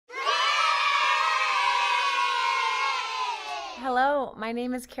Hello, my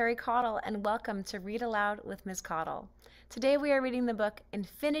name is Carrie Caudle, and welcome to Read Aloud with Ms. Caudle. Today we are reading the book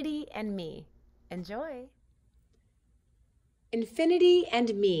Infinity and Me. Enjoy! Infinity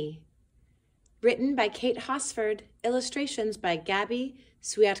and Me, written by Kate Hosford, illustrations by Gabi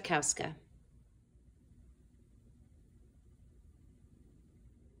Swiatkowska.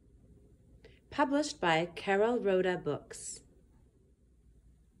 Published by Carolrhoda Books.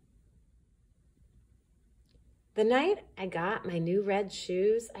 The night I got my new red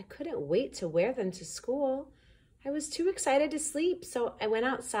shoes, I couldn't wait to wear them to school. I was too excited to sleep, so I went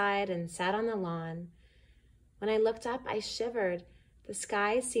outside and sat on the lawn. When I looked up, I shivered. The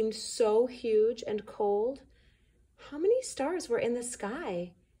sky seemed so huge and cold. How many stars were in the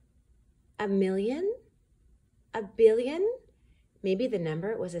sky? 1,000,000? 1,000,000,000? Maybe the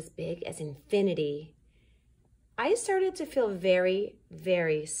number was as big as infinity. I started to feel very,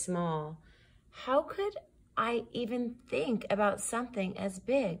 very small. How could I even think about something as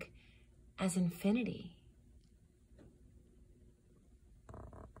big as infinity?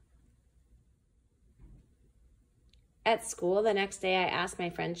 At school the next day, I asked my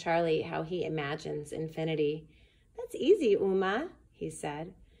friend Charlie how he imagines infinity. "That's easy, Uma," he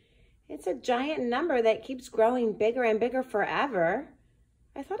said. "It's a giant number that keeps growing bigger and bigger forever."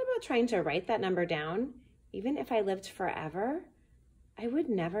 I thought about trying to write that number down. Even if I lived forever, I would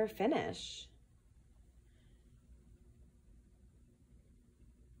never finish.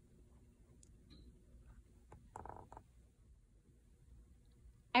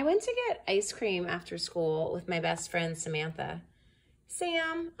 I went to get ice cream after school with my best friend, Samantha.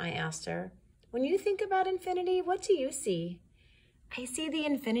 "Sam," I asked her, "when you think about infinity, what do you see?" "I see the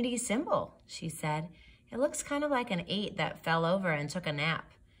infinity symbol," she said. "It looks kind of like an 8 that fell over and took a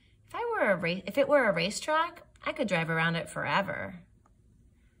nap. If it were a racetrack, I could drive around it forever."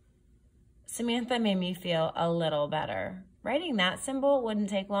 Samantha made me feel a little better. Writing that symbol wouldn't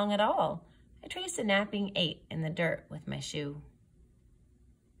take long at all. I traced a napping 8 in the dirt with my shoe.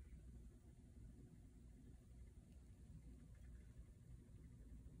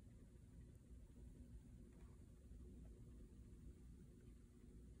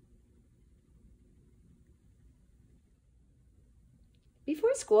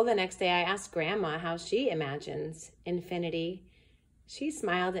 Before school the next day, I asked Grandma how she imagines infinity. She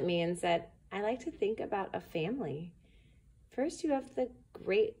smiled at me and said, "I like to think about a family. First you have the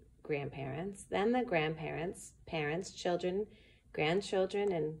great-grandparents, then the grandparents, parents, children,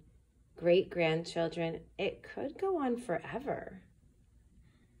 grandchildren, and great-grandchildren. It could go on forever."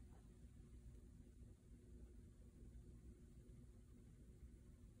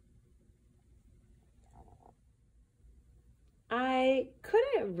 I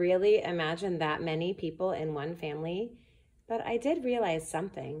couldn't really imagine that many people in one family, but I did realize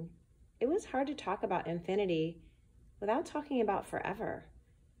something. It was hard to talk about infinity without talking about forever.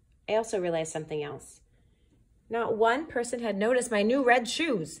 I also realized something else. Not one person had noticed my new red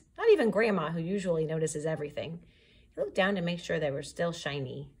shoes, not even Grandma, who usually notices everything. I looked down to make sure they were still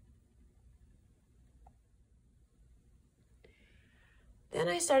shiny. Then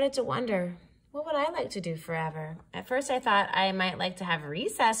I started to wonder, what would I like to do forever? At first I thought I might like to have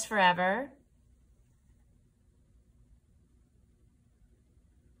recess forever.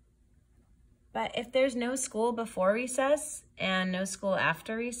 But if there's no school before recess and no school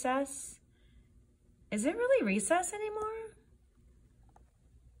after recess, is it really recess anymore?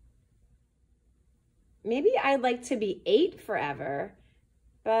 Maybe I'd like to be 8 forever,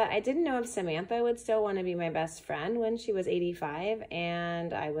 but I didn't know if Samantha would still want to be my best friend when she was 85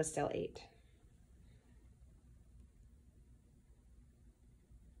 and I was still 8.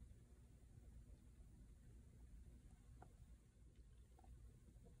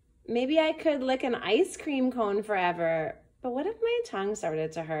 Maybe I could lick an ice cream cone forever, but what if my tongue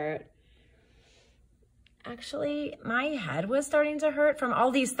started to hurt? Actually, my head was starting to hurt from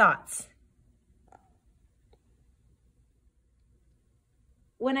all these thoughts.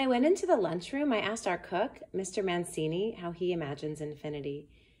 When I went into the lunchroom, I asked our cook, Mr. Mancini, how he imagines infinity.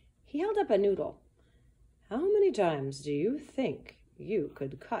 He held up a noodle. "How many times do you think you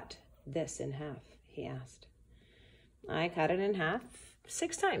could cut this in half?" he asked. I cut it in half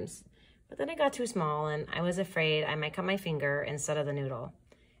 6 times, but then it got too small and I was afraid I might cut my finger instead of the noodle.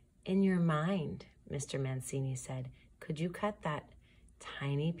 "In your mind," Mr. Mancini said, "could you cut that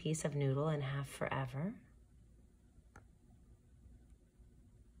tiny piece of noodle in half forever?"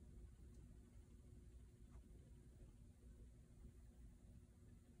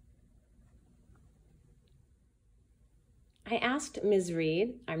 I asked Ms.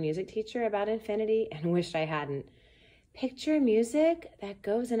 Reed, our music teacher, about infinity and wished I hadn't. "Picture music that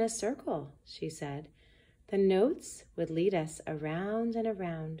goes in a circle," she said. The notes would lead us around and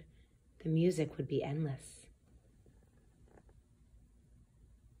around. The music would be endless.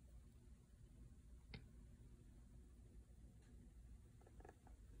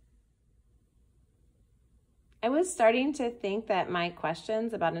 I was starting to think that my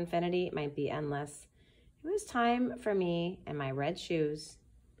questions about infinity might be endless. It was time for me and my red shoes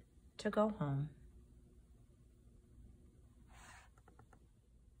to go home.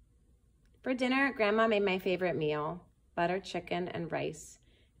 For dinner, Grandma made my favorite meal, buttered chicken and rice.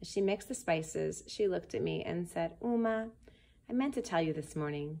 As she mixed the spices, she looked at me and said, "Uma, I meant to tell you this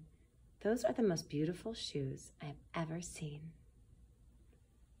morning, those are the most beautiful shoes I've ever seen."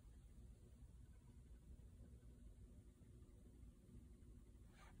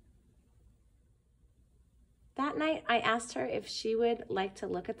 That night, I asked her if she would like to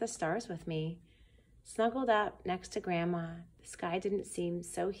look at the stars with me. Snuggled up next to Grandma, the sky didn't seem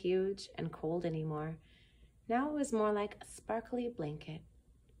so huge and cold anymore. Now it was more like a sparkly blanket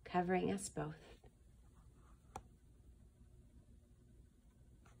covering us both.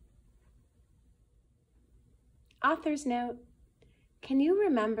 Author's note: can you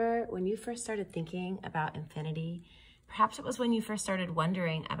remember when you first started thinking about infinity? Perhaps it was when you first started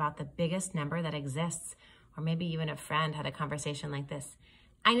wondering about the biggest number that exists, or maybe you and a friend had a conversation like this.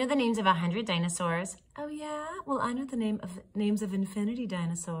 "I know the names of 100 dinosaurs." "Oh yeah? Well, I know the names of infinity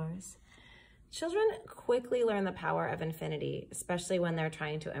dinosaurs." Children quickly learn the power of infinity, especially when they're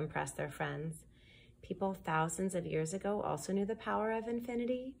trying to impress their friends. People thousands of years ago also knew the power of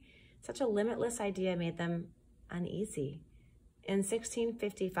infinity. Such a limitless idea made them uneasy. In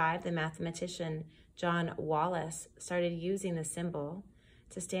 1655, the mathematician John Wallis started using the symbol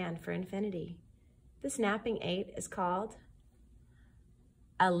to stand for infinity. This napping 8 is called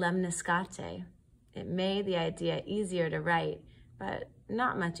a lemniscate. It made the idea easier to write, but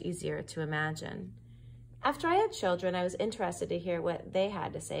not much easier to imagine. After I had children, I was interested to hear what they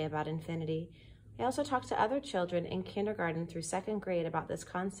had to say about infinity. I also talked to other children in kindergarten through 2nd grade about this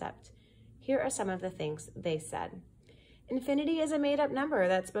concept. Here are some of the things they said. "Infinity is a made-up number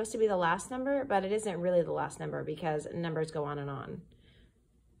that's supposed to be the last number, but it isn't really the last number because numbers go on and on.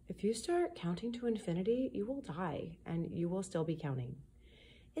 If you start counting to infinity, you will die, and you will still be counting.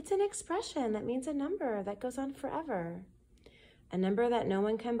 It's an expression that means a number that goes on forever. A number that no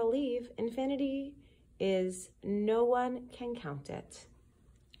one can believe. Infinity is no one can count it."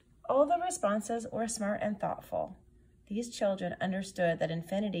 All the responses were smart and thoughtful. These children understood that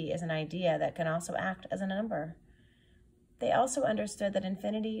infinity is an idea that can also act as a number. They also understood that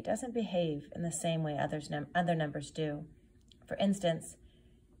infinity doesn't behave in the same way other numbers do. For instance,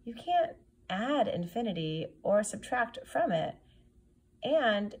 you can't add infinity or subtract from it,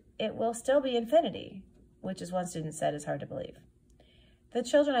 and it will still be infinity, which, as one student said, is hard to believe. The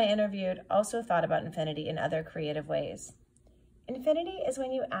children I interviewed also thought about infinity in other creative ways. Infinity is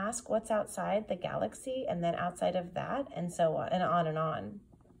when you ask what's outside the galaxy and then outside of that, and so on and on and on.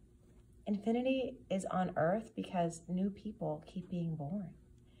 Infinity is on Earth because new people keep being born.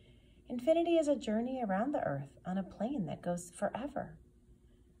 Infinity is a journey around the Earth on a plane that goes forever.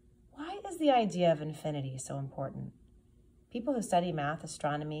 Why is the idea of infinity so important? People who study math,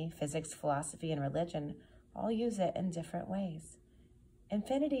 astronomy, physics, philosophy, and religion all use it in different ways.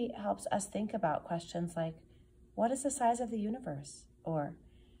 Infinity helps us think about questions like, what is the size of the universe? Or,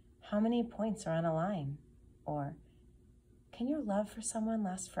 how many points are on a line? Or, can your love for someone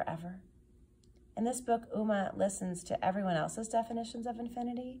last forever? In this book, Uma listens to everyone else's definitions of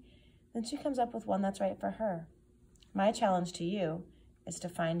infinity, then she comes up with one that's right for her. My challenge to you is to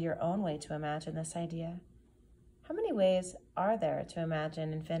find your own way to imagine this idea. How many ways are there to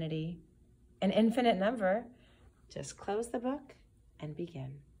imagine infinity? An infinite number. Just close the book and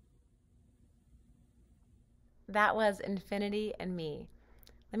begin. That was Infinity and Me.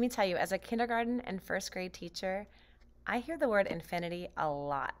 Let me tell you, as a kindergarten and 1st grade teacher, I hear the word infinity a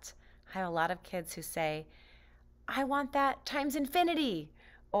lot. I have a lot of kids who say, "I want that times infinity,"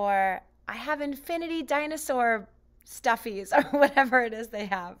 or "I have infinity dinosaur stuffies," or whatever it is they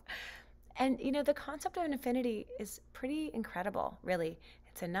have. And you know, the concept of infinity is pretty incredible, really.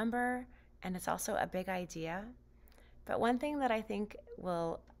 It's a number, and it's also a big idea. But one thing that I think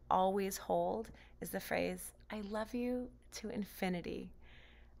will always hold is the phrase, "I love you to infinity."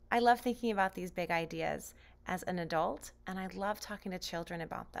 I love thinking about these big ideas as an adult, and I love talking to children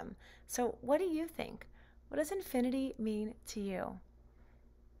about them. So what do you think? What does infinity mean to you?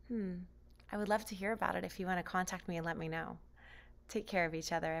 I would love to hear about it if you want to contact me and let me know. Take care of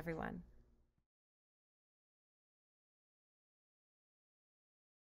each other, everyone.